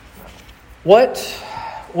What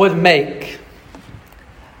would make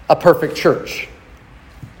a perfect church?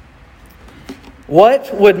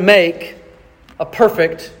 What would make a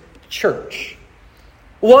perfect church?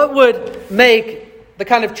 What would make the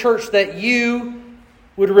kind of church that you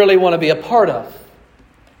would really want to be a part of?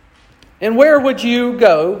 And where would you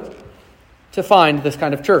go to find this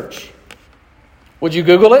kind of church? Would you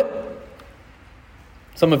Google it?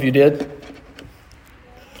 Some of you did.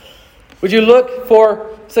 Would you look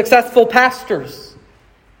for successful pastors?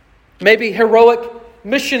 Maybe heroic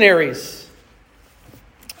missionaries?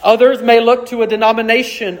 Others may look to a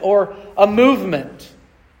denomination or a movement.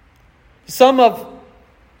 Some have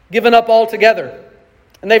given up altogether.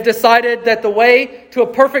 And they've decided that the way to a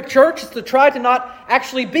perfect church is to try to not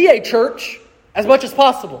actually be a church as much as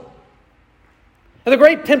possible. And the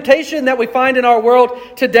great temptation that we find in our world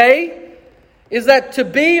today is that to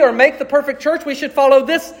be or make the perfect church, we should follow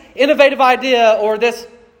this innovative idea or this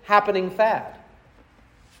happening fad.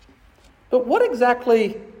 But what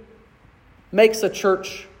exactly makes a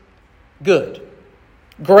church good,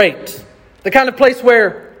 great, the kind of place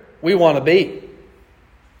where we want to be?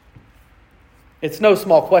 It's no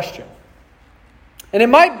small question. And it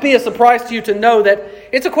might be a surprise to you to know that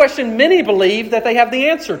it's a question many believe that they have the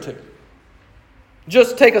answer to.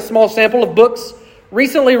 Just take a small sample of books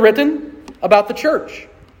recently written about the church.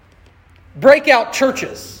 Breakout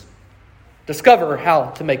churches. Discover how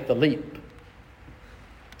to make the leap.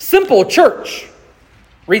 Simple church.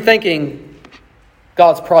 Rethinking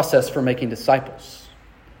God's process for making disciples.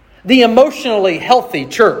 The emotionally healthy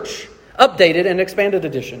church. Updated and expanded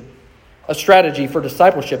edition. A strategy for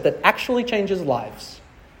discipleship that actually changes lives.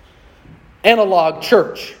 Analog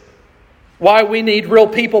church. Why we need real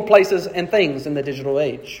people, places, and things in the digital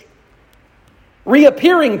age.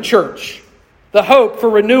 Reappearing church. The hope for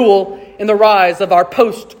renewal in the rise of our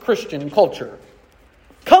post-Christian culture.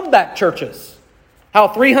 Comeback churches. How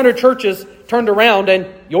 300 churches turned around and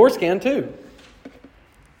yours can too.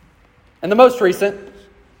 And the most recent,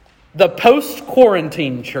 the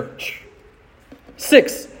post-quarantine church.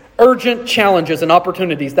 6 urgent challenges and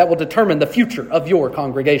opportunities that will determine the future of your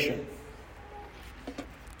congregation.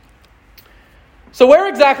 So where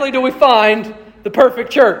exactly do we find the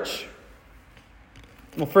perfect church?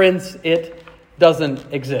 Well, friends, it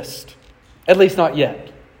doesn't exist. At least not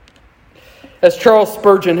yet. As Charles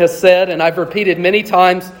Spurgeon has said, and I've repeated many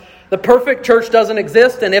times, the perfect church doesn't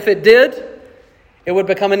exist, and if it did, it would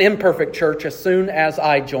become an imperfect church as soon as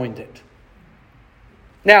I joined it.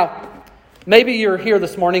 Now, maybe you're here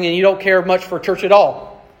this morning and you don't care much for church at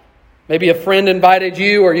all. Maybe a friend invited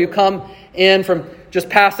you, or you come in from just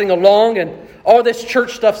passing along, and all this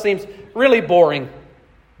church stuff seems really boring,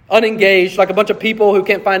 unengaged, like a bunch of people who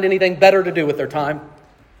can't find anything better to do with their time.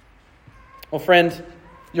 Well, friend,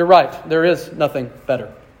 you're right. There is nothing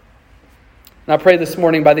better. And I pray this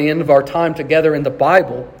morning, by the end of our time together in the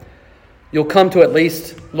Bible, you'll come to at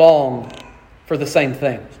least long for the same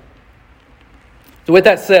thing. So with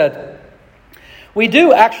that said, we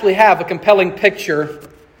do actually have a compelling picture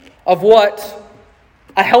of what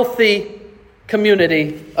a healthy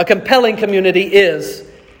community, a compelling community is.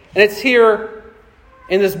 And it's here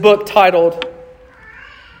in this book titled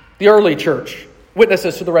The Early Church,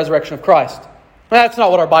 Witnesses to the Resurrection of Christ. Well, that's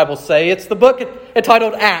not what our Bibles say. It's the book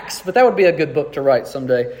entitled Acts, but that would be a good book to write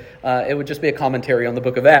someday. It would just be a commentary on the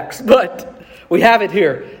book of Acts. But we have it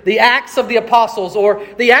here. The Acts of the Apostles, or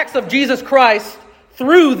the Acts of Jesus Christ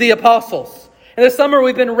through the Apostles. And this summer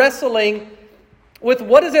we've been wrestling with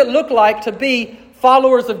what does it look like to be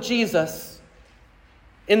followers of Jesus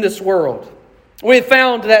in this world. We've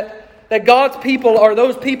found that God's people are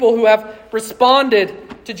those people who have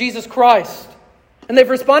responded to Jesus Christ. And they've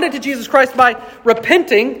responded to Jesus Christ by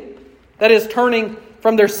repenting, that is, turning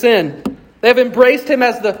from their sin. They have embraced Him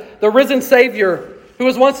as the risen Savior, who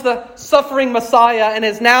was once the suffering Messiah and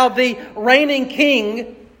is now the reigning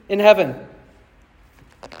King in heaven.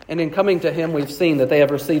 And in coming to Him, we've seen that they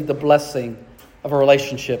have received the blessing of a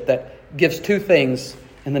relationship that gives 2 things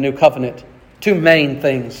in the new covenant, 2 main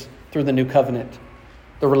things through the new covenant.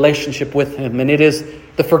 The relationship with Him, and it is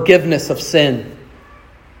the forgiveness of sin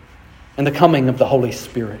and the coming of the Holy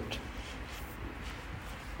Spirit.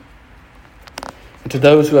 And to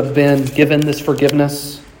those who have been given this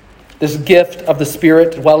forgiveness, this gift of the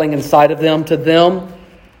Spirit dwelling inside of them, to them,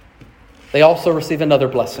 they also receive another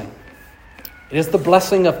blessing. It is the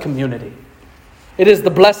blessing of community. It is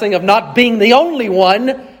the blessing of not being the only one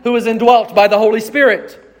who is indwelt by the Holy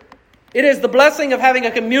Spirit. It is the blessing of having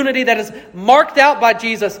a community that is marked out by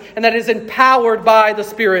Jesus and that is empowered by the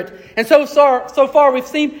Spirit. And so far we've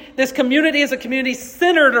seen this community as a community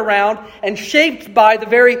centered around and shaped by the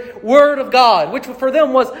very Word of God, which for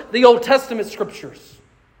them was the Old Testament Scriptures,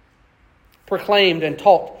 proclaimed and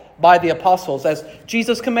taught by the apostles as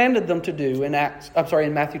Jesus commanded them to do in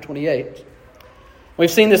Matthew 28.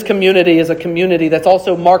 We've seen this community as a community that's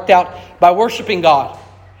also marked out by worshiping God.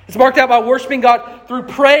 It's marked out by worshiping God through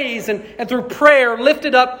praise and through prayer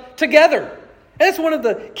lifted up together. And that's one of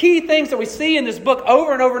the key things that we see in this book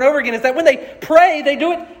over and over and over again, is that when they pray, they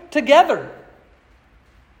do it together.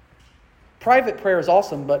 Private prayer is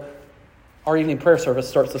awesome, but our evening prayer service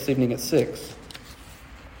starts this evening at 6.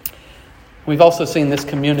 We've also seen this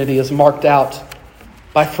community is marked out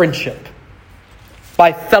by friendship,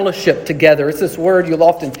 by fellowship together. It's this word, you'll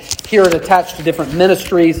often hear it attached to different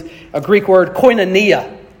ministries, a Greek word,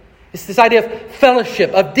 koinonia. It's this idea of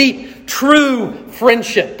fellowship, of deep, true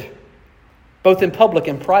friendship, both in public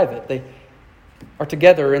and private. They are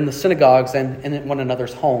together in the synagogues and in one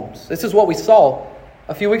another's homes. This is what we saw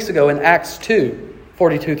a few weeks ago in Acts 2,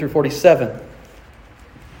 42 through 47.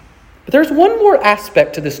 But there's one more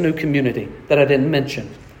aspect to this new community that I didn't mention.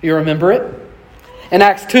 You remember it? In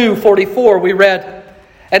Acts 2, 44, we read,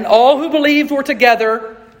 "And all who believed were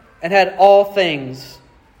together and had all things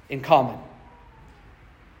in common."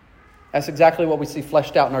 That's exactly what we see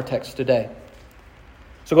fleshed out in our text today.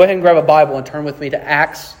 So go ahead and grab a Bible and turn with me to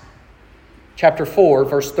Acts chapter 4,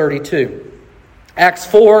 verse 32. Acts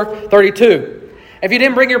 4, 32. If you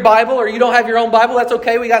didn't bring your Bible or you don't have your own Bible, that's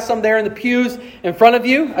okay. We got some there in the pews in front of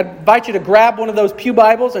you. I invite you to grab one of those pew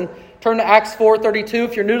Bibles and turn to Acts 4:32.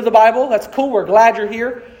 If you're new to the Bible, that's cool. We're glad you're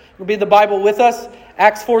here. You'll be in the Bible with us.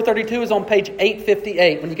 Acts 4:32 is on page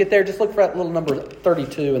 858. When you get there, just look for that little number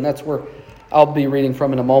 32, and that's where I'll be reading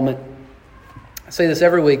from in a moment. I say this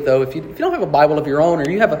every week, though. If you don't have a Bible of your own,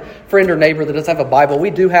 or you have a friend or neighbor that doesn't have a Bible, we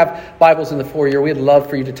do have Bibles in the foyer. We'd love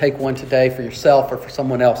for you to take one today for yourself or for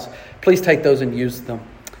someone else. Please take those and use them.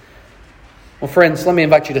 Well, friends, let me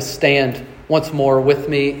invite you to stand once more with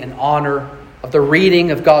me in honor of the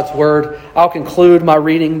reading of God's Word. I'll conclude my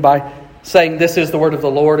reading by saying, "This is the word of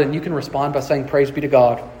the Lord," and you can respond by saying, "Praise be to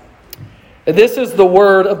God." This is the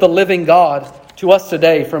word of the living God to us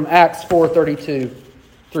today from Acts 4:32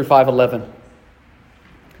 through 5:11.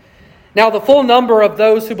 "Now the full number of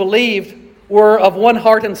those who believed were of one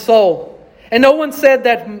heart and soul, and no one said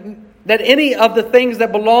that any of the things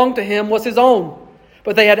that belonged to him was his own,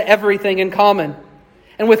 but they had everything in common.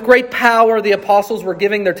 And with great power the apostles were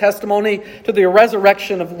giving their testimony to the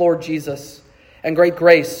resurrection of the Lord Jesus, and great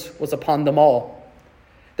grace was upon them all.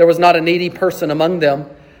 There was not a needy person among them,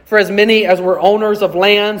 for as many as were owners of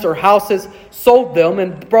lands or houses sold them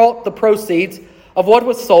and brought the proceeds of what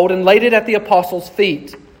was sold and laid it at the apostles'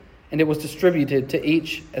 feet, and it was distributed to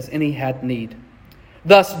each as any had need.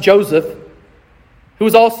 Thus Joseph, who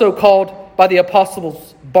was also called by the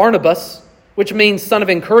apostles Barnabas, which means son of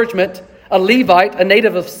encouragement, a Levite, a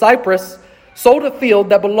native of Cyprus, sold a field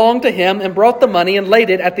that belonged to him and brought the money and laid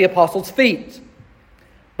it at the apostles' feet.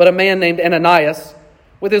 But a man named Ananias,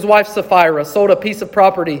 with his wife Sapphira, sold a piece of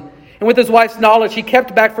property, and with his wife's knowledge he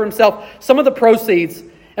kept back for himself some of the proceeds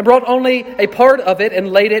and brought only a part of it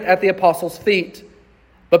and laid it at the apostles' feet.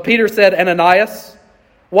 But Peter said, Ananias,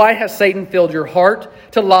 why has Satan filled your heart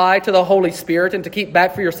to lie to the Holy Spirit and to keep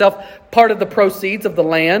back for yourself part of the proceeds of the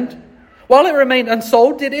land? While it remained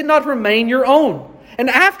unsold, did it not remain your own? And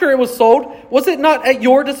after it was sold, was it not at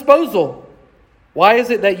your disposal? Why is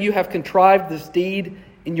it that you have contrived this deed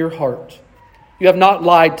in your heart? You have not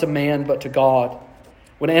lied to man, but to God.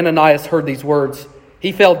 When Ananias heard these words,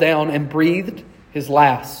 he fell down and breathed his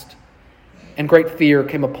last. And great fear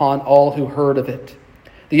came upon all who heard of it.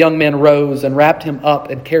 The young men rose and wrapped him up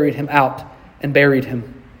and carried him out and buried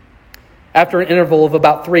him. After an interval of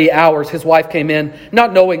about 3 hours, his wife came in,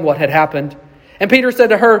 not knowing what had happened. And Peter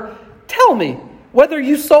said to her, tell me whether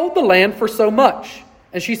you sold the land for so much.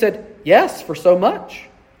 And she said, yes, for so much.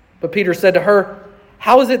 But Peter said to her,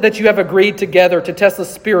 how is it that you have agreed together to test the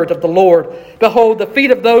Spirit of the Lord? Behold, the feet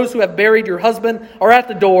of those who have buried your husband are at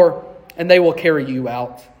the door, and they will carry you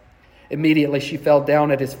out. Immediately she fell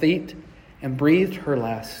down at his feet and breathed her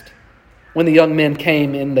last. When the young men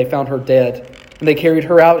came in, they found her dead, and they carried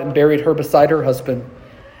her out and buried her beside her husband.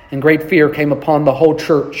 And great fear came upon the whole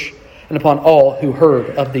church and upon all who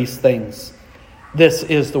heard of these things. This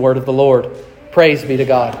is the word of the Lord. Praise be to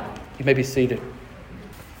God. You may be seated.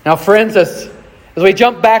 Now, friends, as we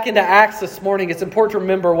jump back into Acts this morning, it's important to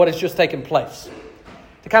remember what has just taken place.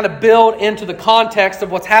 To kind of build into the context of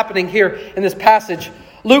what's happening here in this passage,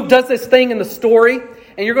 Luke does this thing in the story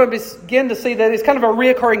and you're going to begin to see that it's kind of a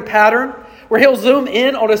reoccurring pattern where he'll zoom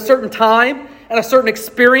in on a certain time and a certain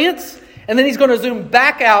experience, and then he's going to zoom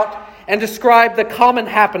back out and describe the common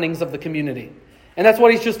happenings of the community. And that's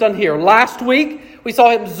what he's just done here. Last week, we saw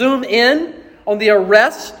him zoom in on the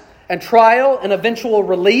arrest and trial and eventual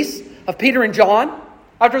release of Peter and John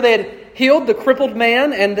after they had healed the crippled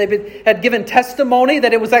man and they had given testimony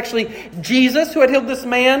that it was actually Jesus who had healed this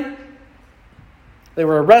man. They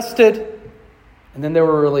were arrested and then they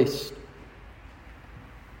were released.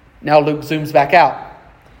 Now Luke zooms back out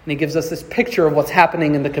and he gives us this picture of what's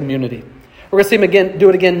happening in the community. We're going to see him again, do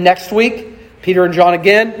it again next week. Peter and John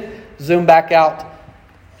again zoom back out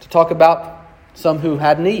to talk about some who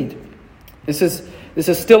had need. This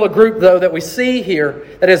is still a group, though, that we see here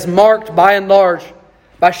that is marked by and large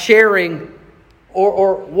by sharing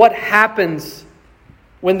or what happens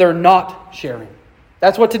when they're not sharing.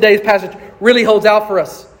 That's what today's passage really holds out for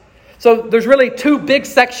us. So there's really two big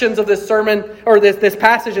sections of this sermon, or this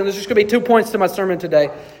passage, and there's just going to be 2 points to my sermon today.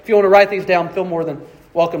 If you want to write these down, feel more than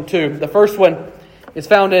welcome to. The first one is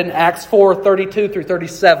found in Acts 4:32 through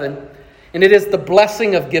 37, and it is the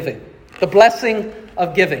blessing of giving. The blessing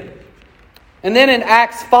of giving. And then in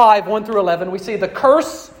Acts 5:1 through 11, we see the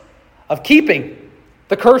curse of keeping.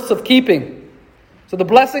 The curse of keeping. So the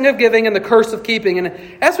blessing of giving and the curse of keeping. And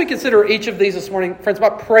as we consider each of these this morning, friends, my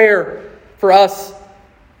prayer for us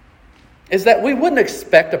is that we wouldn't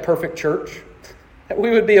expect a perfect church. That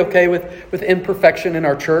we would be okay with imperfection in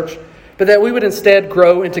our church. But that we would instead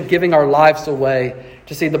grow into giving our lives away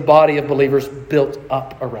to see the body of believers built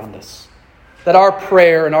up around us. That our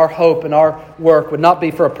prayer and our hope and our work would not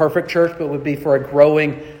be for a perfect church, but would be for a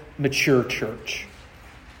growing, mature church.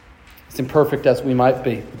 As imperfect as we might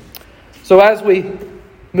be. So as we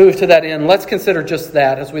move to that end, let's consider just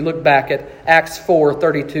that as we look back at Acts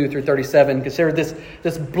 4:32 through 37. Consider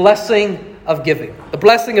this blessing of giving. The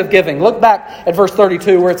blessing of giving. Look back at verse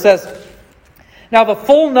 32 where it says, "Now the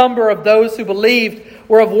full number of those who believed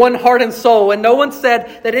were of one heart and soul, and no one said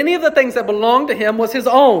that any of the things that belonged to him was his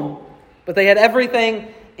own, but they had everything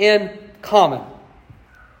in common."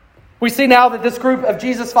 We see now that this group of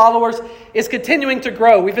Jesus followers is continuing to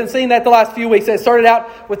grow. We've been seeing that the last few weeks. It started out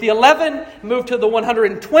with the 11, moved to the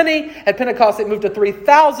 120. At Pentecost, it moved to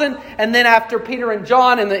 3,000. And then after Peter and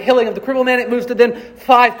John and the healing of the crippled man, it moves to then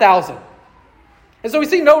 5,000. And so we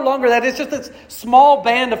see no longer that it's just this small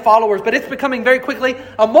band of followers, but it's becoming very quickly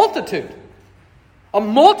a multitude. A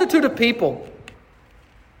multitude of people.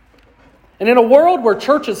 And in a world where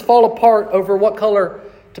churches fall apart over what color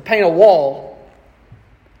to paint a wall,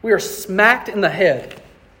 we are smacked in the head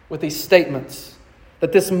with these statements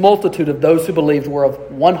that this multitude of those who believed were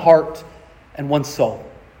of one heart and one soul.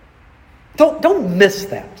 Don't miss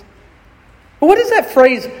that. But what does that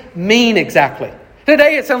phrase mean exactly?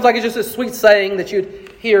 Today it sounds like it's just a sweet saying that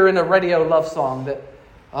you'd hear in a radio love song that,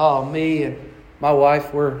 oh, me and my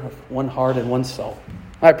wife, we're of one heart and one soul.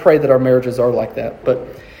 I pray that our marriages are like that, but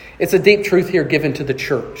it's a deep truth here given to the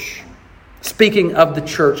church. Speaking of the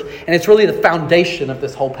church, and it's really the foundation of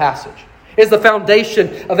this whole passage. It's the foundation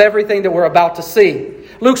of everything that we're about to see.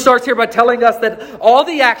 Luke starts here by telling us that all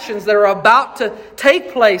the actions that are about to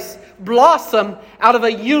take place blossom out of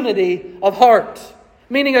a unity of heart.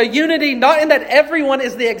 Meaning a unity not in that everyone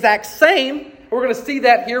is the exact same. We're going to see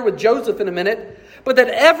that here with Joseph in a minute. But that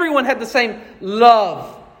everyone had the same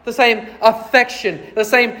love, the same affection, the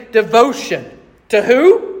same devotion. To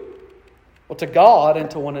who? Well, to God and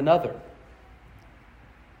to one another.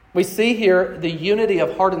 We see here the unity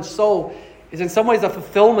of heart and soul is in some ways a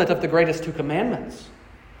fulfillment of the greatest two commandments.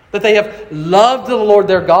 That they have loved the Lord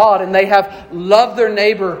their God and they have loved their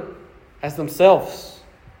neighbor as themselves.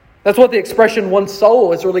 That's what the expression one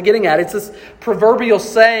soul is really getting at. It's this proverbial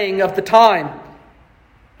saying of the time.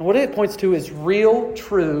 And what it points to is real,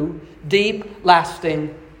 true, deep,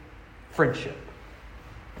 lasting friendship.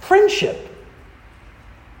 Friendship.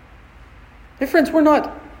 Hey friends, we're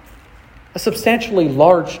not a substantially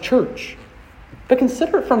large church. But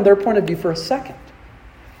consider it from their point of view for a second.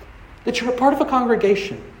 That you're a part of a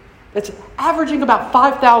congregation that's averaging about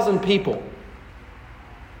 5,000 people.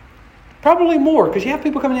 Probably more, because you have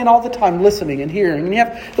people coming in all the time listening and hearing. And you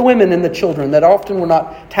have the women and the children that often were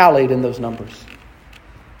not tallied in those numbers.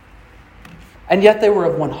 And yet they were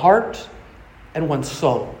of one heart and one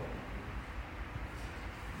soul.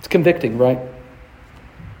 It's convicting, right?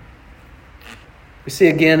 We see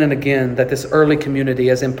again and again that this early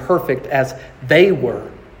community, as imperfect as they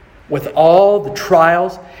were, with all the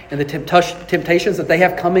trials and the temptations that they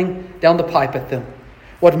have coming down the pipe at them,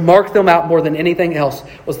 what marked them out more than anything else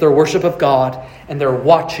was their worship of God and their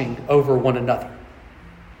watching over one another.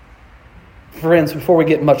 Friends, before we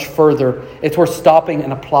get much further, it's worth stopping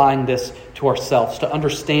and applying this to ourselves, to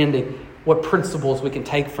understanding what principles we can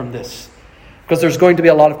take from this. Because there's going to be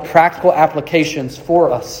a lot of practical applications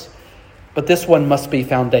for us. But this one must be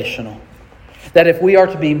foundational. That if we are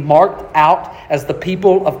to be marked out as the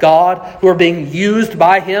people of God who are being used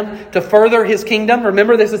by Him to further His kingdom,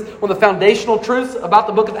 remember this is one of the foundational truths about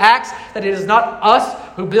the book of Acts, that it is not us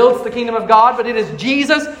who builds the kingdom of God, but it is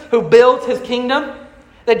Jesus who builds His kingdom.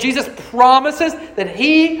 That Jesus promises that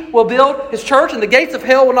He will build His church and the gates of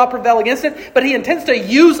hell will not prevail against it. But He intends to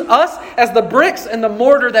use us as the bricks and the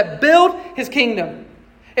mortar that build His kingdom.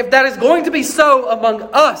 If that is going to be so among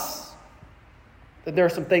us, then there are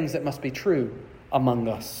some things that must be true among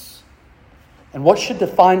us. And what should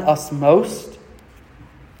define us most?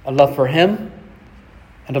 A love for Him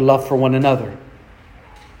and a love for one another.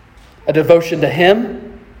 A devotion to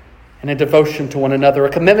Him and a devotion to one another.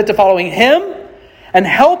 A commitment to following Him and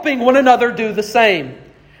helping one another do the same.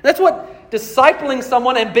 That's what discipling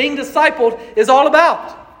someone and being discipled is all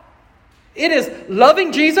about. It is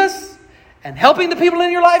loving Jesus and helping the people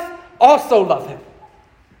in your life also love Him.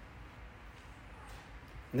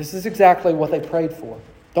 And this is exactly what they prayed for.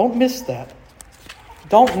 Don't miss that.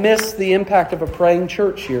 Don't miss the impact of a praying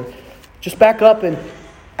church here. Just back up in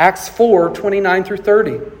Acts 4, 29 through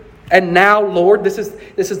 30. And now, Lord, this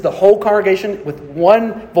is the whole congregation with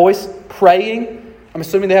one voice praying. I'm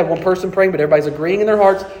assuming they had one person praying, but everybody's agreeing in their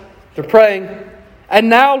hearts. They're praying. And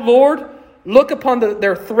now, Lord, look upon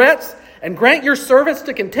their threats and grant your servants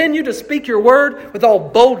to continue to speak your word with all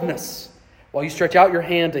boldness while you stretch out your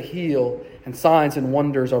hand to heal, and signs and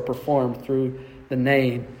wonders are performed through the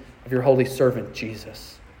name of your holy servant,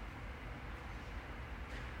 Jesus.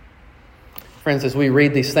 Friends, as we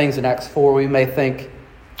read these things in Acts 4, we may think,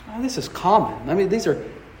 oh, this is common. I mean, these are,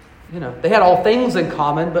 they had all things in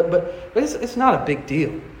common, but it's not a big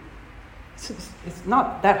deal. It's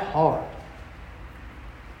not that hard.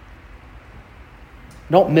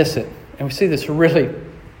 Don't miss it. And we see this really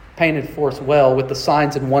painted for us well with the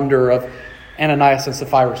signs and wonder of Ananias and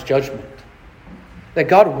Sapphira's judgment. That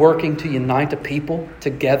God working to unite a people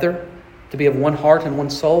together, to be of one heart and one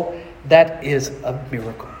soul, that is a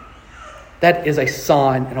miracle. That is a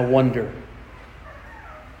sign and a wonder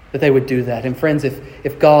that they would do that. And friends,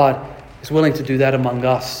 if God is willing to do that among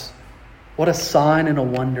us, what a sign and a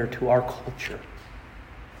wonder to our culture,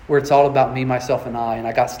 where it's all about me, myself, and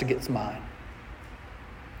I got to get mine.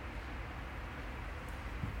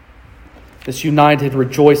 This united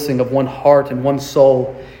rejoicing of one heart and one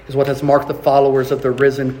soul is what has marked the followers of the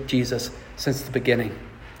risen Jesus since the beginning.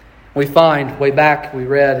 We find way back, we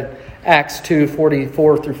read in Acts 2,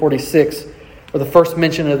 44 through 46, where the first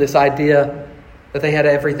mention of this idea that they had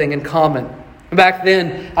everything in common. Back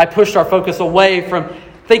then, I pushed our focus away from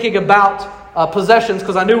thinking about possessions,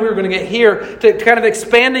 because I knew we were going to get here to kind of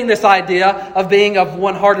expanding this idea of being of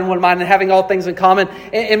one heart and one mind and having all things in common,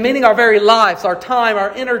 and meaning our very lives, our time, our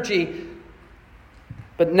energy.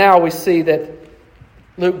 But now we see that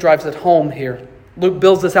Luke drives it home here. Luke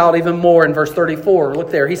builds this out even more in verse 34.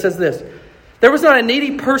 Look there. He says this: there was not a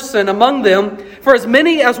needy person among them, for as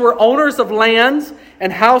many as were owners of lands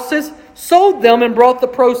and houses sold them and brought the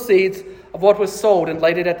proceeds of what was sold and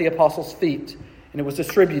laid it at the apostles' feet. And it was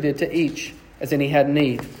distributed to each as any had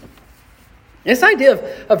need. This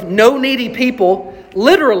idea of no needy people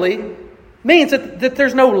literally means that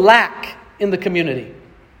there's no lack in the community.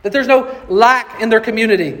 That there's no lack in their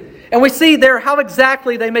community. And we see there how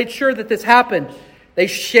exactly they made sure that this happened. They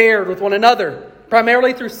shared with one another,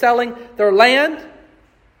 primarily through selling their land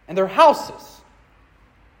and their houses.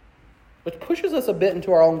 Which pushes us a bit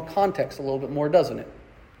into our own context a little bit more, doesn't it?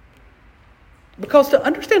 Because to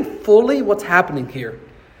understand fully what's happening here,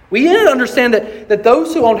 we need to understand that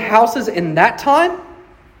those who owned houses in that time,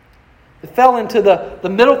 it fell into the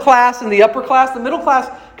middle class and the upper class. The middle class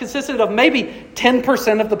consisted of maybe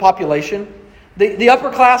 10% of the population. The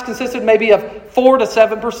upper class consisted maybe of 4 to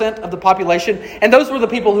 7% of the population. And those were the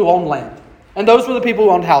people who owned land. And those were the people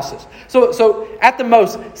who owned houses. So at the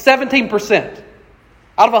most, 17%.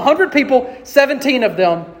 Out of 100 people, 17 of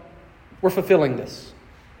them were fulfilling this.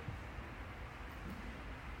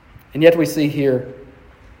 And yet we see here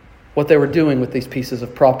what they were doing with these pieces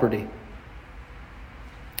of property.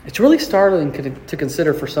 It's really startling to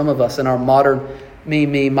consider for some of us in our modern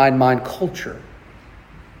me, mine culture.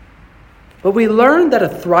 But we learn that a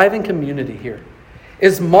thriving community here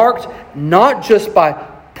is marked not just by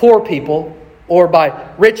poor people or by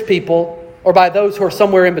rich people or by those who are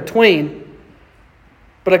somewhere in between,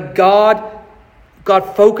 but a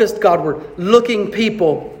God-focused, Godward-looking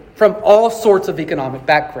people from all sorts of economic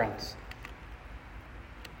backgrounds.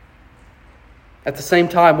 At the same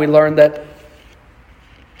time, we learn that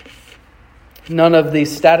none of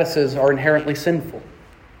these statuses are inherently sinful.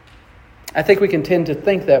 I think we can tend to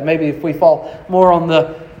think that maybe if we fall more on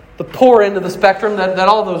the poor end of the spectrum, that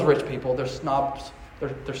all those rich people, they're snobs,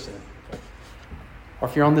 they're sinful. Or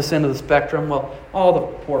if you're on this end of the spectrum, well, all the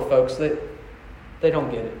poor folks, they don't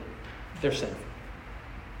get it. They're sinful.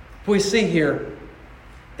 We see here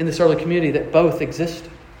in this early community that both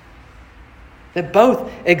existed. That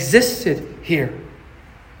both existed here.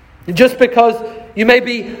 And just because you may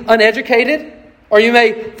be uneducated or you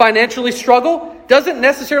may financially struggle doesn't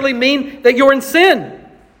necessarily mean that you're in sin.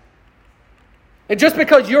 And just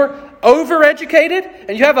because you're overeducated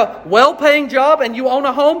and you have a well-paying job and you own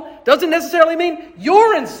a home doesn't necessarily mean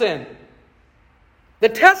you're in sin. The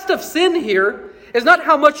test of sin here is not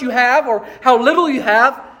how much you have or how little you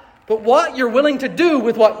have, but what you're willing to do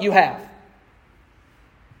with what you have.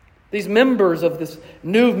 These members of this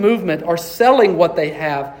new movement are selling what they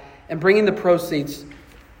have and bringing the proceeds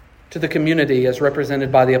to the community as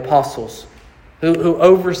represented by the apostles who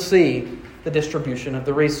oversee the distribution of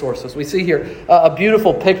the resources. We see here a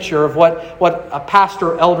beautiful picture of what a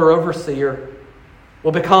pastor, elder, overseer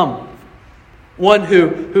will become. One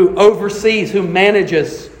who oversees, who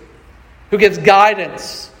manages, who gives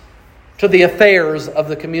guidance to the affairs of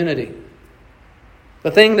the community.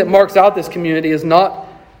 The thing that marks out this community is not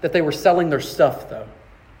that they were selling their stuff, though,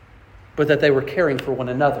 but that they were caring for one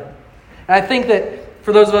another. And I think that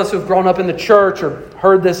for those of us who've grown up in the church or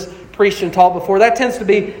heard this preached and taught before, that tends to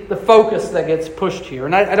be the focus that gets pushed here.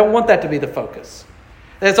 And I don't want that to be the focus.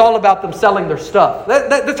 It's all about them selling their stuff.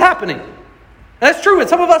 That's happening. And that's true. And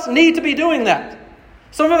some of us need to be doing that.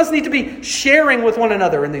 Some of us need to be sharing with one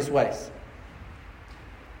another in these ways.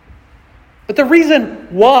 But the reason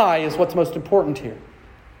why is what's most important here.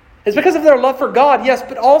 It's because of their love for God, yes,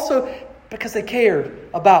 but also because they cared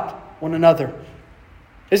about one another.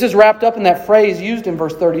 This is wrapped up in that phrase used in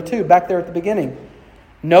verse 32, back there at the beginning.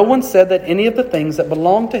 No one said that any of the things that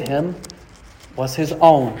belonged to him was his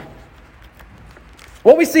own.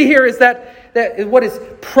 What we see here is that what is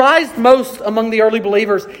prized most among the early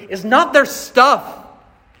believers is not their stuff,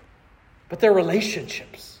 but their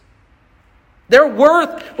relationships. Their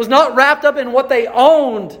worth was not wrapped up in what they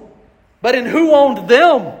owned, but in who owned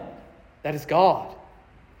them. That is God.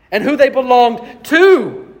 And who they belonged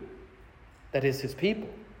to. That is His people.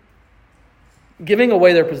 Giving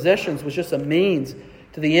away their possessions was just a means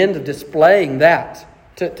to the end of displaying that,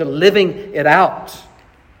 to living it out.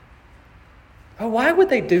 But why would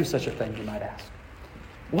they do such a thing, you might ask?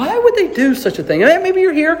 Why would they do such a thing? Maybe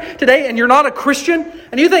you're here today and you're not a Christian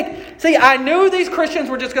and you think, see, I knew these Christians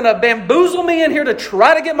were just going to bamboozle me in here to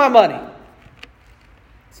try to get my money.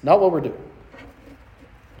 It's not what we're doing.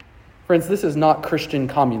 Friends, this is not Christian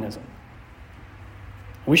communism.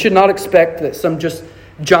 We should not expect that some just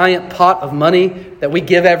giant pot of money that we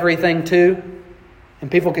give everything to,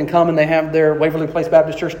 and people can come and they have their Waverly Place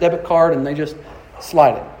Baptist Church debit card and they just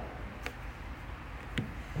slide it.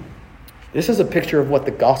 This is a picture of what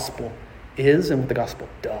the gospel is and what the gospel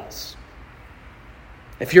does.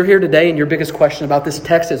 If you're here today and your biggest question about this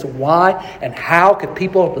text is why and how could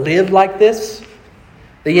people live like this?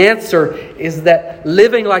 The answer is that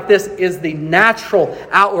living like this is the natural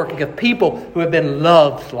outworking of people who have been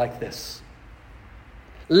loved like this.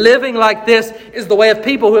 Living like this is the way of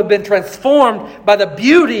people who have been transformed by the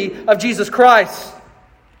beauty of Jesus Christ.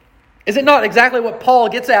 Is it not exactly what Paul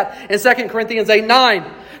gets at in 2 Corinthians 8:9?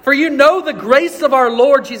 For you know the grace of our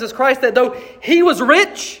Lord Jesus Christ, that though He was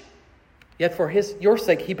rich, yet for your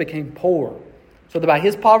sake He became poor, so that by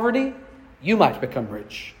His poverty you might become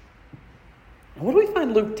rich. And what do we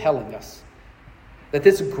find Luke telling us? That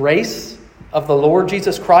this grace of the Lord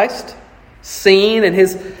Jesus Christ, seen in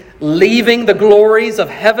His leaving the glories of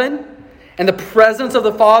heaven and the presence of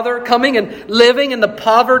the Father, coming and living in the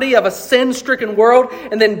poverty of a sin-stricken world,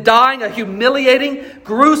 and then dying a humiliating,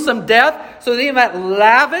 gruesome death, so that He might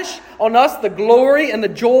lavish on us the glory and the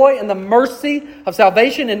joy and the mercy of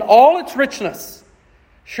salvation in all its richness,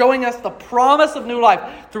 showing us the promise of new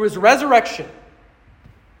life through His resurrection.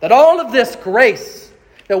 That all of this grace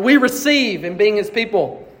that we receive in being His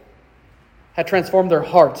people had transformed their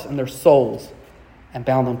hearts and their souls and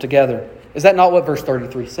bound them together. Is that not what verse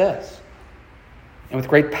 33 says? And with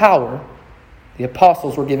great power, the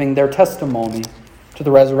apostles were giving their testimony to the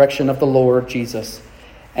resurrection of the Lord Jesus,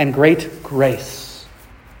 and great grace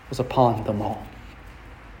was upon them all.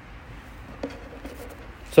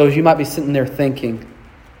 So as you might be sitting there thinking,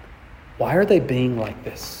 why are they being like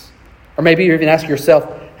this? Or maybe you're even asking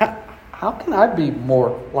yourself, how can I be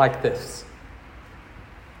more like this?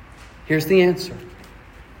 Here's the answer.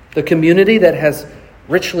 The community that has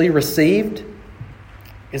richly received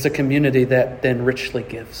is a community that then richly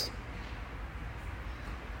gives.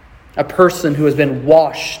 A person who has been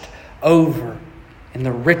washed over in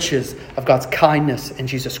the riches of God's kindness in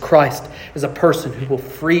Jesus Christ is a person who will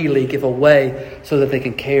freely give away so that they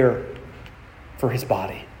can care for His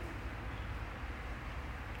body.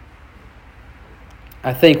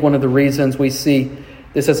 I think one of the reasons we see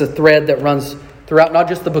this as a thread that runs throughout not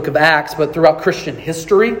just the book of Acts, but throughout Christian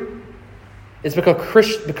history, is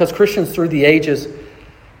because Christians through the ages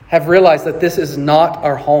have realized that this is not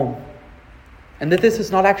our home. And that this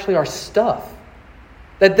is not actually our stuff.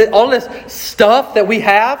 That all this stuff that we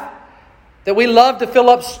have, that we love to fill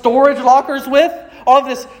up storage lockers with, all of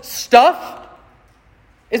this stuff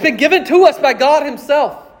has been given to us by God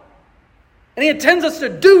Himself. And He intends us to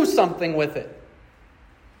do something with it.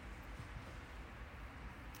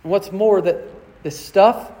 And what's more, that this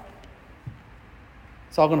stuff,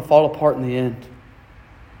 it's all going to fall apart in the end.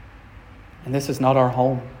 And this is not our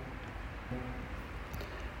home.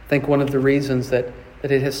 I think one of the reasons that it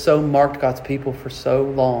has so marked God's people for so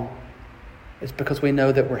long is because we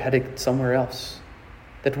know that we're headed somewhere else.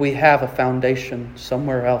 That we have a foundation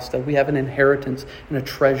somewhere else. That we have an inheritance and a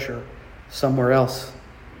treasure somewhere else.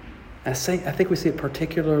 And I think we see it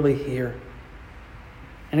particularly here.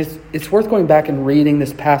 And it's worth going back and reading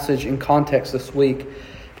this passage in context this week,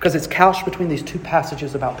 because it's couched between these two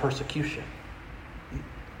passages about persecution.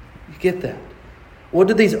 You get that? What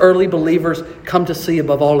did these early believers come to see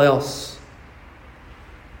above all else?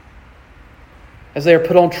 As they are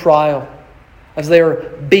put on trial, as they are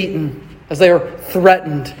beaten, as they are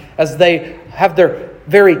threatened, as they have their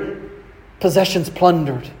very possessions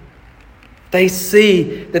plundered, they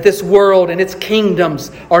see that this world and its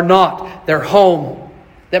kingdoms are not their home.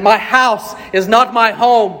 That my house is not my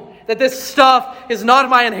home. That this stuff is not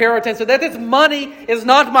my inheritance. That this money is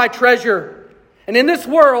not my treasure. And in this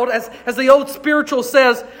world, as the old spiritual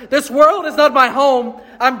says, this world is not my home.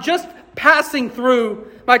 I'm just passing through.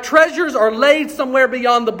 My treasures are laid somewhere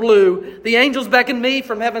beyond the blue. The angels beckon me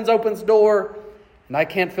from heaven's open door. And I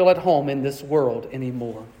can't feel at home in this world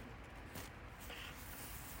anymore.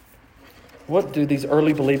 What do these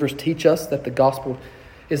early believers teach us? That the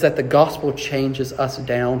gospel changes us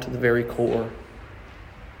down to the very core.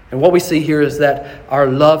 And what we see here is that our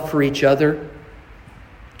love for each other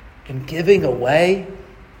and giving away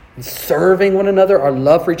and serving one another, our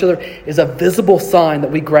love for each other is a visible sign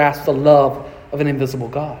that we grasp the love of an invisible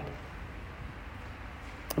God.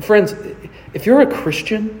 Friends, if you're a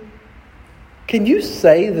Christian, can you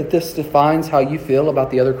say that this defines how you feel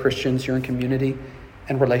about the other Christians you're in community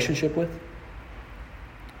and relationship with?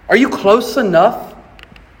 Are you close enough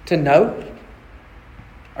to know?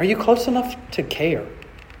 Are you close enough to care?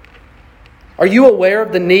 Are you aware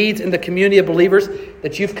of the needs in the community of believers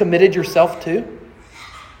that you've committed yourself to?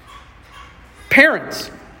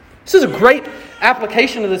 Parents, this is a great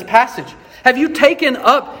application of this passage. Have you taken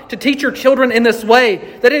up to teach your children in this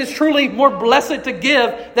way, that it is truly more blessed to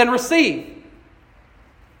give than receive?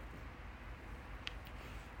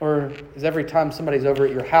 Or is every time somebody's over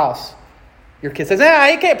at your house, your kid says,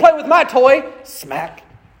 you can't play with my toy, smack?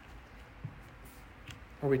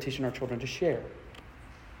 Or are we teaching our children to share?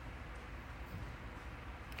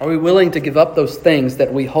 Are we willing to give up those things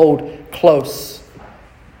that we hold close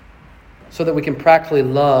so that we can practically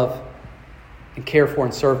love and care for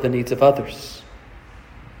and serve the needs of others?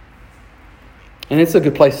 And it's a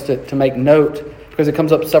good place to make note, because it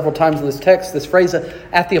comes up several times in this text, this phrase,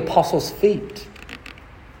 at the apostles' feet.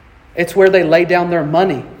 It's where they lay down their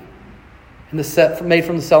money and the set made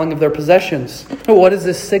from the selling of their possessions. What does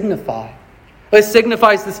this signify? It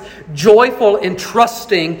signifies this joyful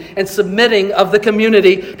entrusting and submitting of the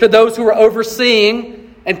community to those who are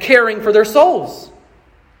overseeing and caring for their souls.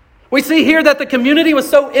 We see here that the community was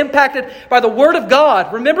so impacted by the Word of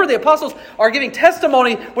God. Remember, the apostles are giving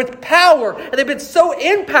testimony with power, and they've been so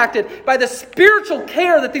impacted by the spiritual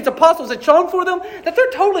care that these apostles had shown for them that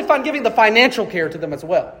they're totally fine giving the financial care to them as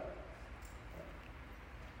well.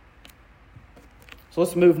 So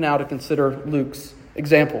let's move now to consider Luke's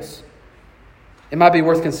examples. It might be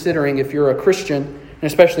worth considering, if you're a Christian, and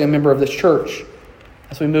especially a member of this church,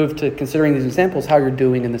 as we move to considering these examples, how you're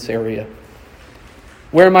doing in this area.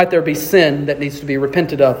 Where might there be sin that needs to be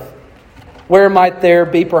repented of? Where might there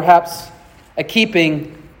be perhaps a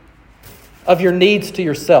keeping of your needs to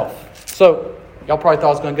yourself? So, y'all probably thought I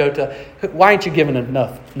was going to go to, why ain't you giving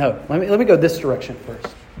enough? No, let me go this direction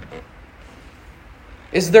first.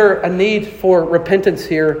 Is there a need for repentance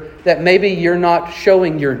here that maybe you're not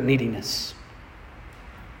showing your neediness?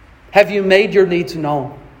 Have you made your needs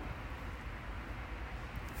known?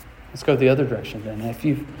 Let's go the other direction then. If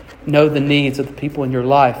you know the needs of the people in your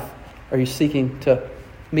life, are you seeking to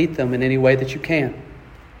meet them in any way that you can?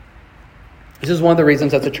 This is one of the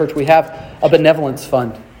reasons as a church we have a benevolence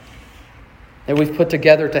fund that we've put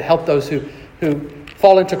together to help those who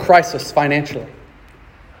fall into crisis financially.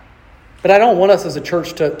 But I don't want us as a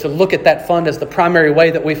church to look at that fund as the primary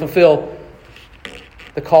way that we fulfill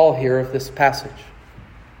the call here of this passage.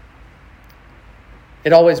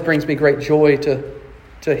 It always brings me great joy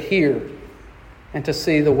to hear and to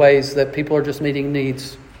see the ways that people are just meeting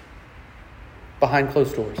needs behind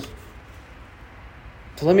closed doors.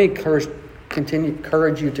 So let me encourage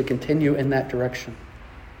you to continue in that direction.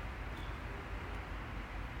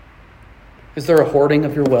 Is there a hoarding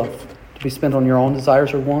of your wealth to be spent on your own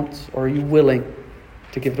desires or wants, or are you willing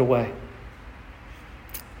to give it away?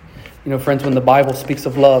 You know, friends, when the Bible speaks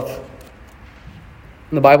of love,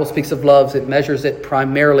 it measures it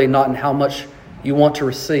primarily not in how much you want to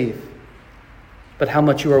receive, but how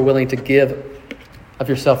much you are willing to give of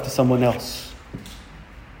yourself to someone else.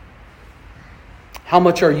 How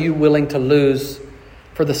much are you willing to lose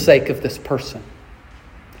for the sake of this person?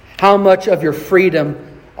 How much of your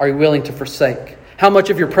freedom are you willing to forsake? How much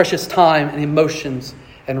of your precious time and emotions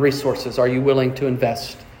and resources are you willing to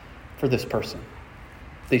invest for this person,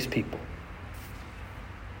 these people?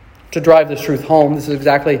 To drive this truth home, this is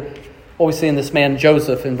exactly what we see in this man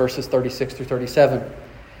Joseph in verses 36 through 37.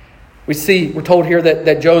 We're told here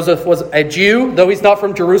that Joseph was a Jew, though he's not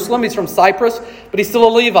from Jerusalem, he's from Cyprus, but he's still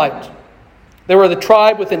a Levite. They were the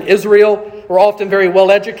tribe within Israel, were often very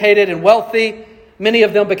well educated and wealthy. Many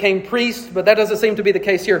of them became priests, but that doesn't seem to be the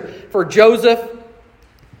case here for Joseph.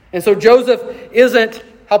 And so Joseph isn't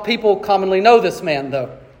how people commonly know this man,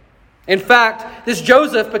 though. In fact, this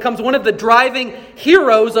Joseph becomes one of the driving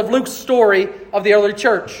heroes of Luke's story of the early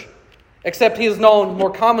church, except he is known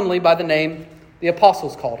more commonly by the name the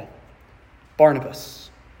apostles called him,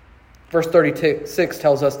 Barnabas. Verse 36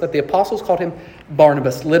 tells us that the apostles called him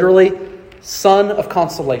Barnabas, literally son of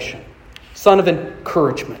consolation, son of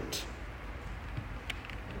encouragement.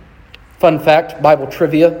 Fun fact, Bible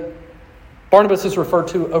trivia, Barnabas is referred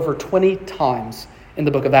to over 20 times in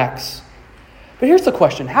the book of Acts. But here's the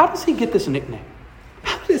question, how does he get this nickname?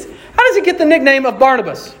 How does he get the nickname of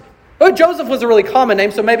Barnabas? Well, Joseph was a really common name,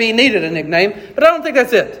 so maybe he needed a nickname, but I don't think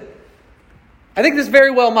that's it. I think this very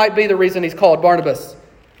well might be the reason he's called Barnabas.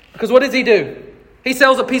 Because what does he do? He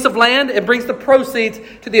sells a piece of land and brings the proceeds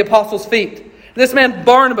to the apostles' feet. This man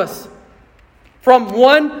Barnabas, from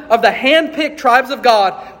one of the hand-picked tribes of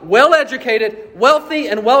God, well-educated, wealthy,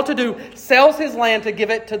 and well-to-do, sells his land to give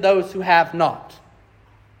it to those who have not.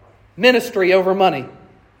 Ministry over money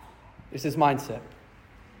is his mindset.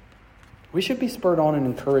 We should be spurred on and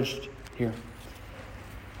encouraged here.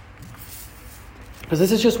 Because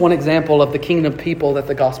this is just one example of the kingdom people that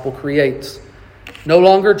the gospel creates. No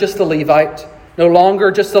longer just the Levite, no longer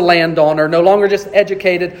just the landowner, no longer just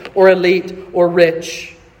educated or elite or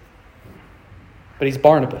rich. But he's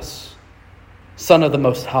Barnabas, son of the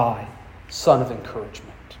Most High, son of encouragement.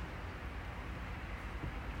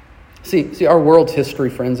 See, our world's history,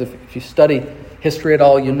 friends, if you study history at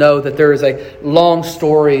all, you know that there is a long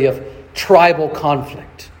story of tribal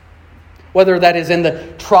conflict. Whether that is in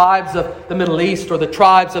the tribes of the Middle East or the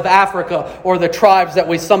tribes of Africa or the tribes that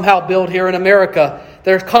we somehow build here in America,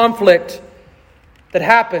 there's conflict that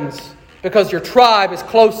happens because your tribe is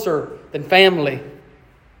closer than family.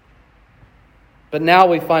 But now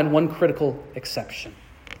we find one critical exception.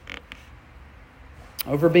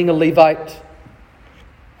 Over being a Levite,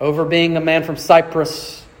 over being a man from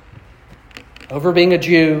Cyprus, over being a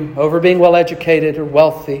Jew, over being well-educated or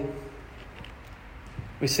wealthy,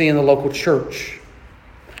 we see in the local church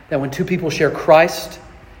that when two people share Christ,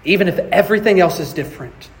 even if everything else is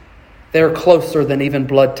different, they are closer than even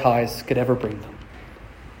blood ties could ever bring them.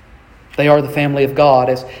 They are the family of God.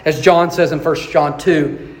 As John says in 1 John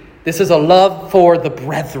 2, this is a love for the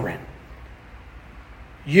brethren.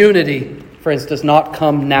 Unity, friends, does not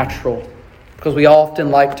come natural because we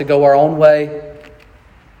often like to go our own way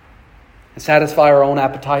and satisfy our own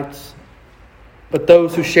appetites. But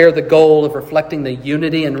those who share the goal of reflecting the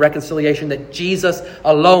unity and reconciliation that Jesus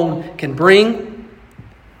alone can bring,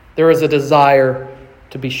 there is a desire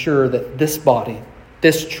to be sure that this body,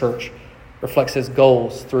 this church, reflects his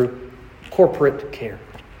goals through corporate care.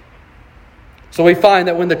 So we find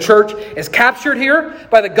that when the church is captured here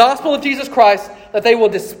by the gospel of Jesus Christ, that they will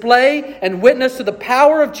display and witness to the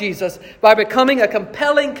power of Jesus by becoming a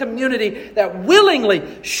compelling community that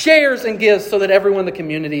willingly shares and gives so that everyone in the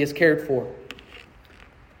community is cared for.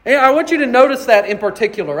 And I want you to notice that in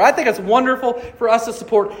particular. I think it's wonderful for us to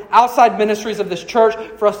support outside ministries of this church,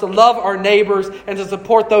 for us to love our neighbors, and to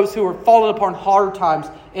support those who are fallen upon hard times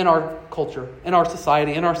in our culture, in our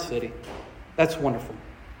society, in our city. That's wonderful.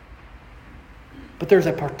 But there's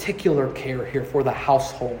a particular care here for the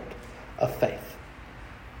household of faith.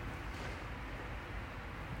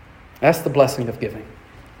 That's the blessing of giving.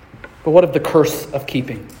 But what of the curse of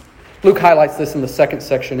keeping? Luke highlights this in the second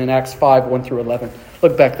section in Acts 5, 1 through 11.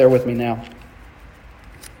 Look back there with me now.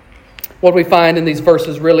 What we find in these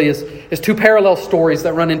verses really is two parallel stories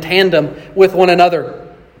that run in tandem with one another.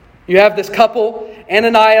 You have this couple,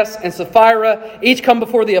 Ananias and Sapphira, each come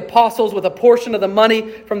before the apostles with a portion of the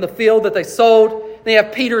money from the field that they sold. Then you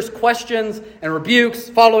have Peter's questions and rebukes.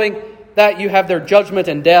 Following that, you have their judgment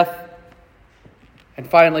and death. And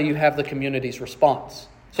finally, you have the community's response.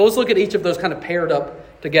 So let's look at each of those kind of paired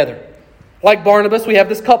up together. Like Barnabas, we have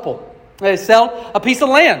this couple. They sell a piece of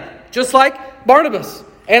land, just like Barnabas,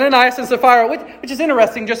 Ananias and Sapphira, which is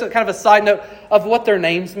interesting, just kind of a side note of what their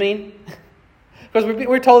names mean. Because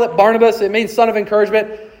we're told that Barnabas, it means son of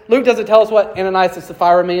encouragement. Luke doesn't tell us what Ananias and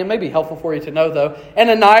Sapphira mean. It may be helpful for you to know, though.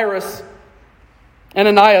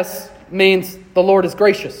 Ananias means the Lord is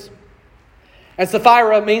gracious. And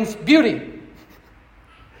Sapphira means beauty.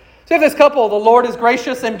 So you have this couple, the Lord is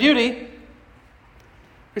gracious and beauty,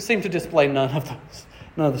 who seem to display none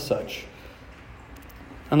of the such.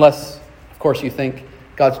 Unless, of course, you think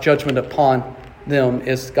God's judgment upon them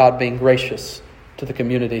is God being gracious to the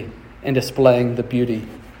community and displaying the beauty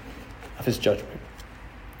of his judgment.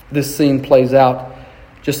 This scene plays out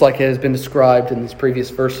just like it has been described in these previous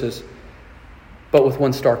verses, but with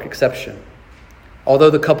one stark exception. Although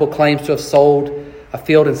the couple claims to have sold a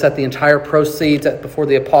field and set the entire proceeds before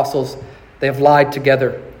the apostles, they have lied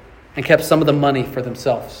together and kept some of the money for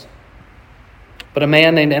themselves. But a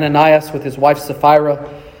man named Ananias with his wife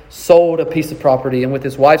Sapphira sold a piece of property, and with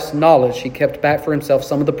his wife's knowledge he kept back for himself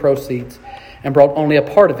some of the proceeds and brought only a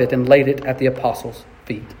part of it and laid it at the apostles'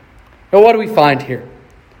 feet. Now what do we find here?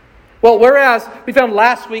 Well, whereas we found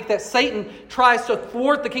last week that Satan tries to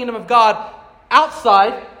thwart the kingdom of God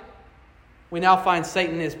outside, we now find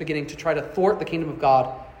Satan is beginning to try to thwart the kingdom of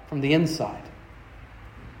God from the inside.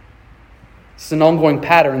 It's an ongoing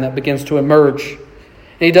pattern that begins to emerge. And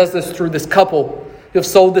he does this through this couple who have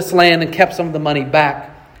sold this land and kept some of the money back.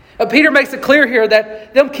 Peter makes it clear here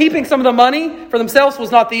that them keeping some of the money for themselves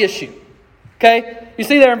was not the issue. Okay? You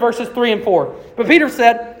see there in verses 3 and 4. But Peter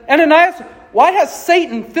said, Ananias, why has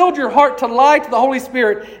Satan filled your heart to lie to the Holy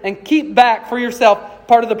Spirit and keep back for yourself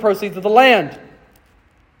part of the proceeds of the land?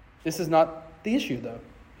 This is not the issue, though.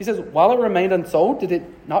 He says, while it remained unsold, did it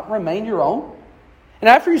not remain your own? And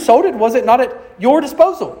after you sold it, was it not at your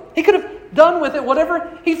disposal? He could have done with it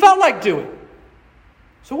whatever he felt like doing.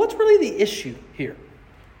 So what's really the issue here?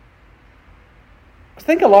 I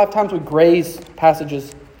think a lot of times we graze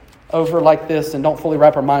passages over like this and don't fully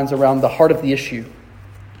wrap our minds around the heart of the issue.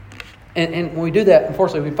 And when we do that,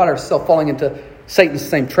 unfortunately, we find ourselves falling into Satan's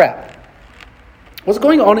same trap. What's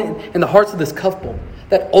going on in the hearts of this couple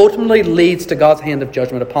that ultimately leads to God's hand of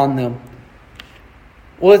judgment upon them?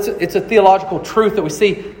 Well, it's a theological truth that we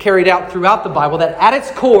see carried out throughout the Bible, that at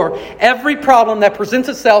its core, every problem that presents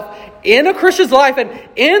itself in a Christian's life and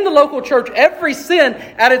in the local church, every sin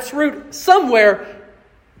at its root somewhere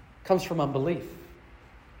comes from unbelief.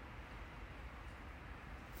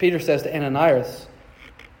 Peter says to Ananias,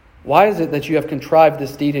 why is it that you have contrived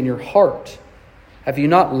this deed in your heart? Have you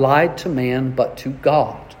not lied to man but to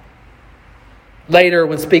God? Later,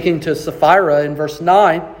 when speaking to Sapphira in verse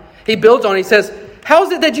 9, he builds on it. He says, how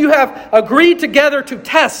is it that you have agreed together to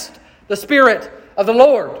test the Spirit of the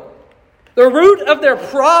Lord? The root of their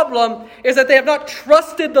problem is that they have not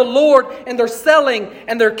trusted the Lord in their selling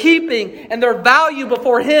and their keeping and their value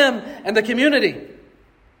before Him and the community.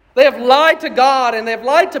 They have lied to God and they have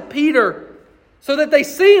lied to Peter so that they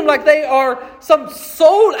seem like they are some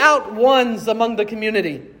sold out ones among the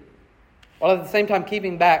community, while at the same time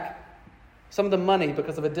keeping back some of the money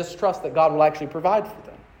because of a distrust that God will actually provide for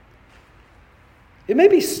them. It may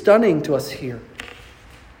be stunning to us here,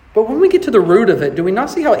 but when we get to the root of it, do we not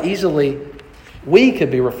see how easily we could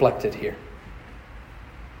be reflected here?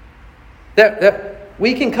 That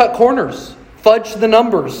we can cut corners, fudge the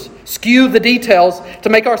numbers, skew the details to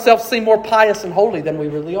make ourselves seem more pious and holy than we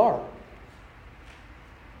really are.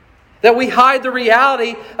 That we hide the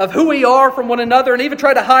reality of who we are from one another and even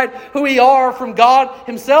try to hide who we are from God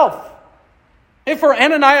Himself. And for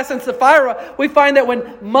Ananias and Sapphira, we find that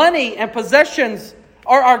when money and possessions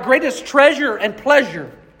are our greatest treasure and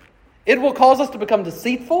pleasure, it will cause us to become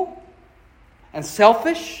deceitful and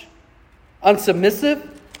selfish,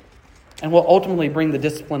 unsubmissive, and will ultimately bring the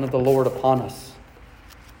discipline of the Lord upon us.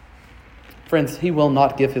 Friends, He will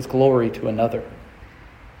not give His glory to another.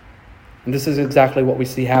 And this is exactly what we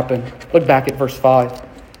see happen. Look back at verse 5.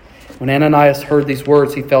 When Ananias heard these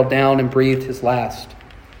words, he fell down and breathed his last.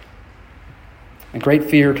 And great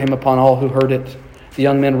fear came upon all who heard it. The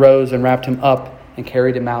young men rose and wrapped him up and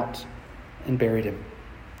carried him out and buried him.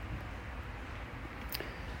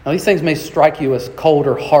 Now, these things may strike you as cold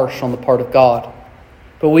or harsh on the part of God,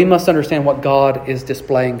 but we must understand what God is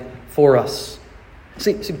displaying for us.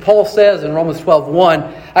 See, Paul says in Romans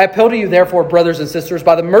 12:1, I appeal to you, therefore, brothers and sisters,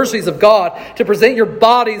 by the mercies of God, to present your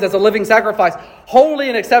bodies as a living sacrifice, holy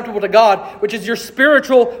and acceptable to God, which is your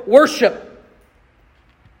spiritual worship.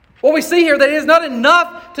 What we see here, that it is not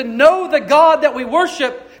enough to know the God that we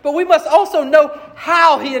worship, but we must also know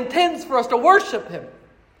how He intends for us to worship Him.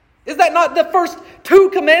 Is that not the first 2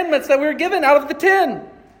 commandments that we were given out of the 10?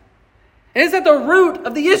 And is that the root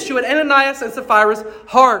of the issue at Ananias and Sapphira's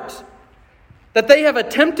heart? That they have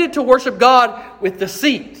attempted to worship God with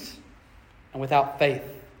deceit and without faith.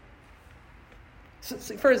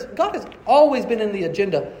 See, God has always been in the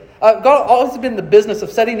agenda. God has always been in the business of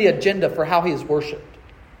setting the agenda for how He is worshipped.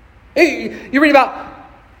 You read about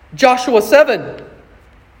Joshua 7.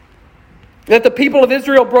 That the people of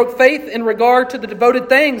Israel broke faith in regard to the devoted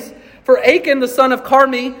things. For Achan, the son of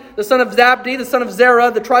Carmi, the son of Zabdi, the son of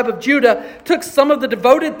Zerah, the tribe of Judah, took some of the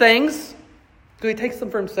devoted things. So he takes them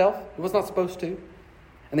for himself. He was not supposed to.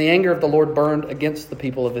 And the anger of the Lord burned against the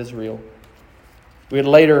people of Israel. We would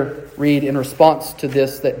later read in response to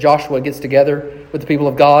this that Joshua gets together with the people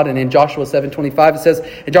of God. And in Joshua 7:25 it says,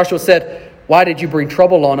 and Joshua said, why did you bring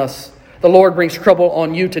trouble on us? The Lord brings trouble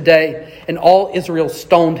on you today. And all Israel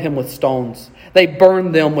stoned him with stones. They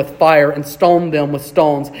burned them with fire and stoned them with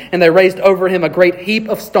stones. And they raised over him a great heap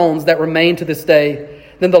of stones that remain to this day.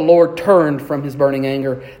 Then the Lord turned from His burning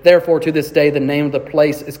anger. Therefore, to this day, the name of the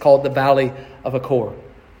place is called the Valley of Achor.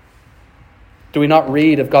 Do we not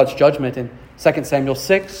read of God's judgment in 2 Samuel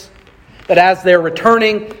 6? That as they're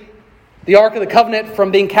returning the Ark of the Covenant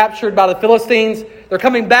from being captured by the Philistines, they're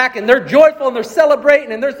coming back and they're joyful and they're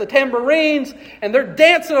celebrating and there's the tambourines and they're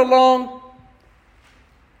dancing along.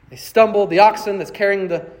 They stumble. The oxen that's carrying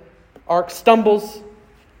the ark stumbles.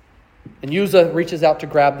 And Uzzah reaches out to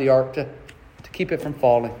grab the ark to keep it from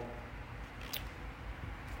falling.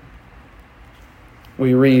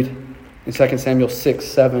 We read in 2 Samuel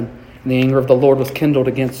 6:7, and the anger of the Lord was kindled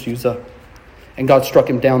against Uzzah, and God struck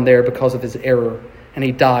him down there because of his error, and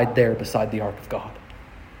he died there beside the ark of God.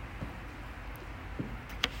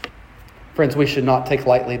 Friends, we should not take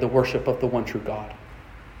lightly the worship of the one true God.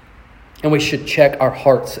 And we should check our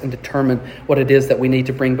hearts and determine what it is that we need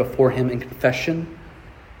to bring before Him in confession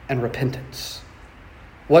and repentance.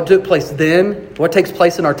 What took place then, what takes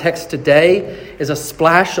place in our text today, is a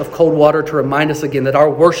splash of cold water to remind us again that our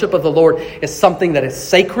worship of the Lord is something that is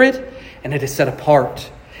sacred and it is set apart.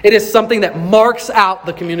 It is something that marks out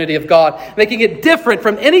the community of God, making it different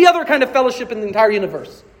from any other kind of fellowship in the entire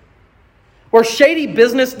universe. Where shady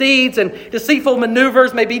business deeds and deceitful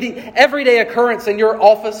maneuvers may be the everyday occurrence in your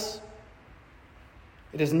office,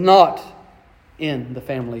 it is not in the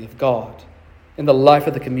family of God. In the life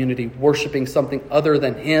of the community, worshiping something other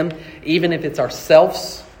than Him, even if it's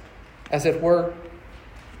ourselves, as it were,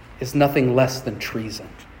 is nothing less than treason.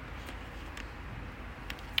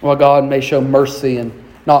 While God may show mercy and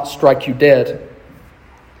not strike you dead,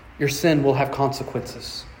 your sin will have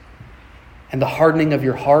consequences. And the hardening of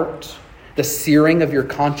your heart, the searing of your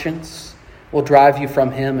conscience, will drive you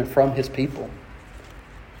from Him and from His people.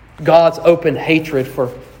 God's open hatred for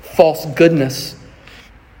false goodness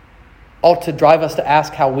ought to drive us to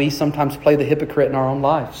ask how we sometimes play the hypocrite in our own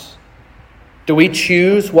lives. Do we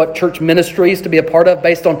choose what church ministries to be a part of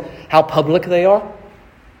based on how public they are?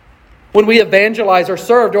 When we evangelize or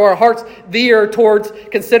serve, do our hearts veer towards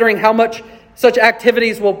considering how much such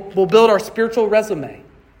activities will build our spiritual resume?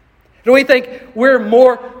 Do we think we're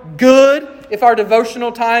more good if our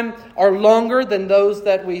devotional time are longer than those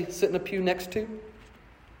that we sit in a pew next to?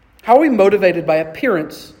 How are we motivated by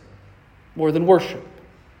appearance more than worship?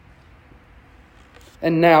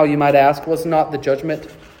 And now you might ask, was not the judgment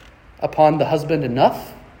upon the husband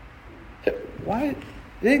enough? Why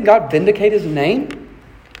didn't God vindicate His name?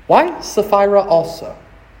 Why Sapphira also?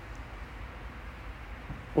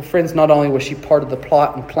 Well, friends, not only was she part of the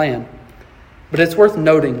plot and plan, but it's worth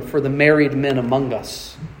noting for the married men among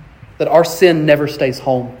us that our sin never stays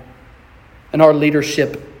home and our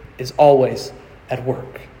leadership is always at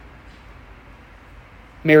work.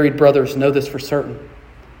 Married brothers, know this for certain.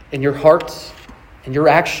 In your hearts, in your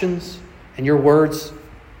actions, and your words,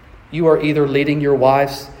 you are either leading your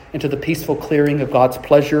wives into the peaceful clearing of God's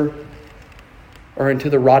pleasure or into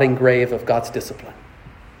the rotting grave of God's discipline.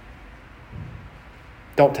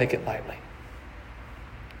 Don't take it lightly.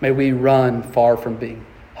 May we run far from being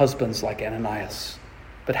husbands like Ananias.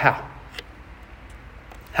 But how?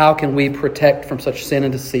 How can we protect from such sin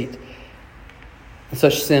and deceit and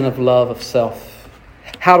such sin of love of self?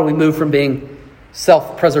 How do we move from being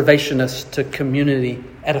self-preservationists to community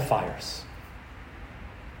edifiers?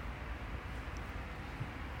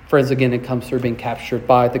 Friends, again, it comes through being captured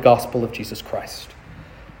by the gospel of Jesus Christ.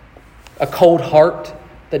 A cold heart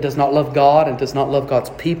that does not love God and does not love God's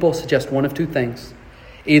people suggests one of two things.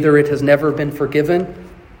 Either it has never been forgiven,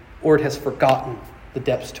 or it has forgotten the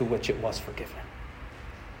depths to which it was forgiven.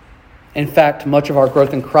 In fact, much of our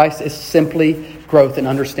growth in Christ is simply growth in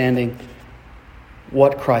understanding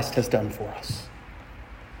what Christ has done for us.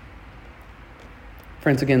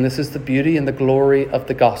 Friends, again, this is the beauty and the glory of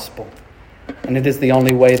the gospel. And it is the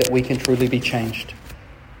only way that we can truly be changed.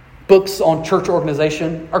 Books on church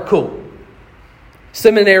organization are cool.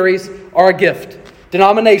 Seminaries are a gift.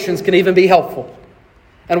 Denominations can even be helpful.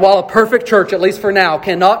 And while a perfect church, at least for now,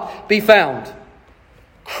 cannot be found,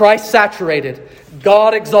 Christ-saturated,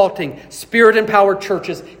 God-exalting, Spirit-empowered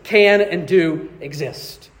churches can and do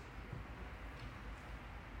exist.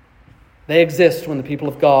 They exist when the people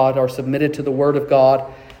of God are submitted to the Word of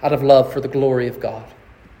God out of love for the glory of God.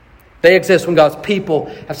 They exist when God's people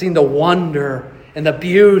have seen the wonder and the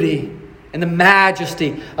beauty and the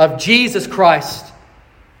majesty of Jesus Christ,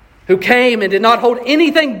 who came and did not hold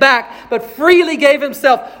anything back, but freely gave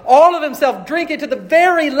Himself, all of Himself, drinking to the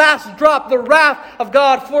very last drop, the wrath of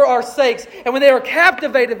God for our sakes. And when they are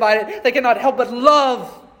captivated by it, they cannot help but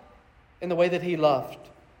love in the way that He loved.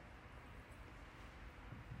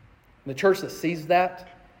 And the church that sees that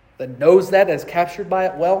knows that, is captured by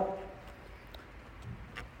it, well,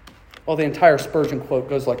 the entire Spurgeon quote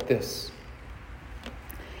goes like this.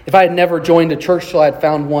 If I had never joined a church till I had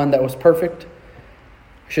found one that was perfect,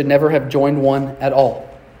 I should never have joined one at all.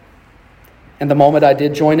 And the moment I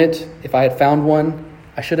did join it, if I had found one,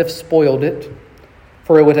 I should have spoiled it,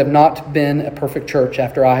 for it would have not been a perfect church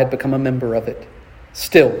after I had become a member of it.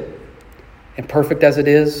 Still, imperfect as it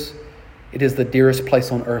is the dearest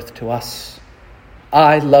place on earth to us.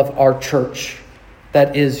 I love our church,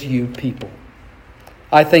 that is you people.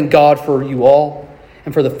 I thank God for you all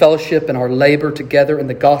and for the fellowship and our labor together in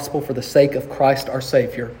the gospel for the sake of Christ our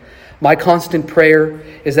Savior. My constant prayer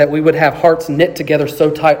is that we would have hearts knit together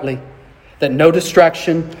so tightly that no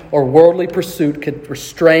distraction or worldly pursuit could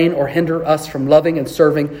restrain or hinder us from loving and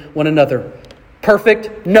serving one another.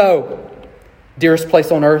 Perfect? No. Dearest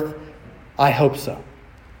place on earth? I hope so.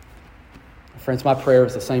 Friends, my prayer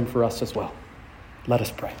is the same for us as well. Let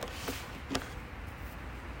us pray.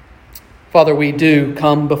 Father, we do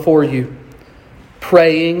come before you,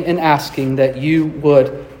 praying and asking that you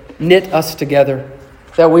would knit us together,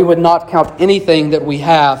 that we would not count anything that we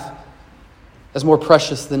have as more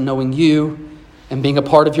precious than knowing you and being a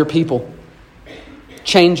part of your people.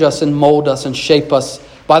 Change us and mold us and shape us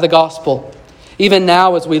by the gospel. Even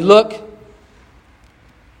now as we look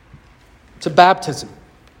to baptism,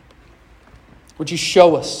 would you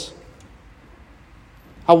show us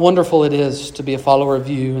how wonderful it is to be a follower of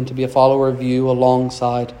you and to be a follower of you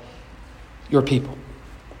alongside your people.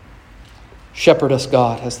 Shepherd us,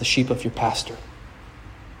 God, as the sheep of your pastor.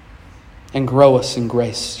 And grow us in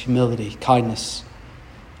grace, humility, kindness,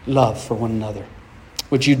 love for one another.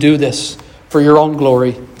 Would you do this for your own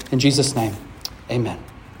glory? In Jesus' name, amen.